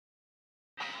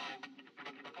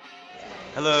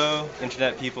Hello,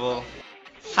 Internet people.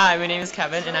 Hi, my name is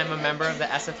Kevin, and I'm a member of the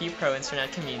SFU Pro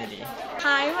Internet community.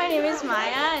 Hi, my name is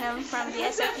Maya, and I'm from the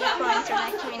SFU Pro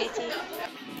Internet community.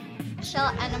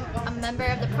 Michelle, and I'm a member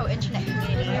of the Pro Internet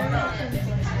community.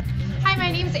 Hi, my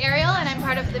name is Ariel, and I'm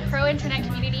part of the Pro Internet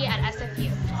community at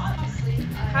SFU.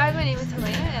 Hi, my name is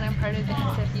Helena, and I'm part of the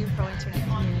SFU Pro Internet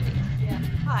community.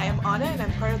 Hi, I'm Anna, and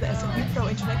I'm part of the SFU Pro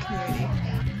Internet community.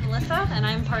 Melissa, and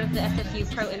I'm part of the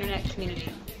SFU Pro Internet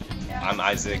community. I'm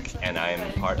Isaac, and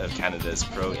I'm part of Canada's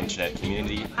Pro Internet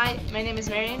community. Hi, my name is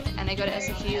Marion, and I go to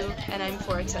SFU, and I'm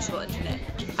for accessible internet.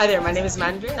 Hi there, my name is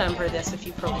Mandrew, and I'm part of the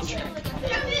SFU Pro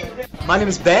Internet. My name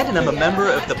is Ben, and I'm a member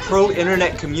of the Pro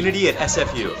Internet community at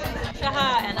SFU.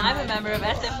 Shaha, and I'm a member of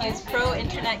SFU's Pro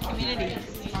Internet community.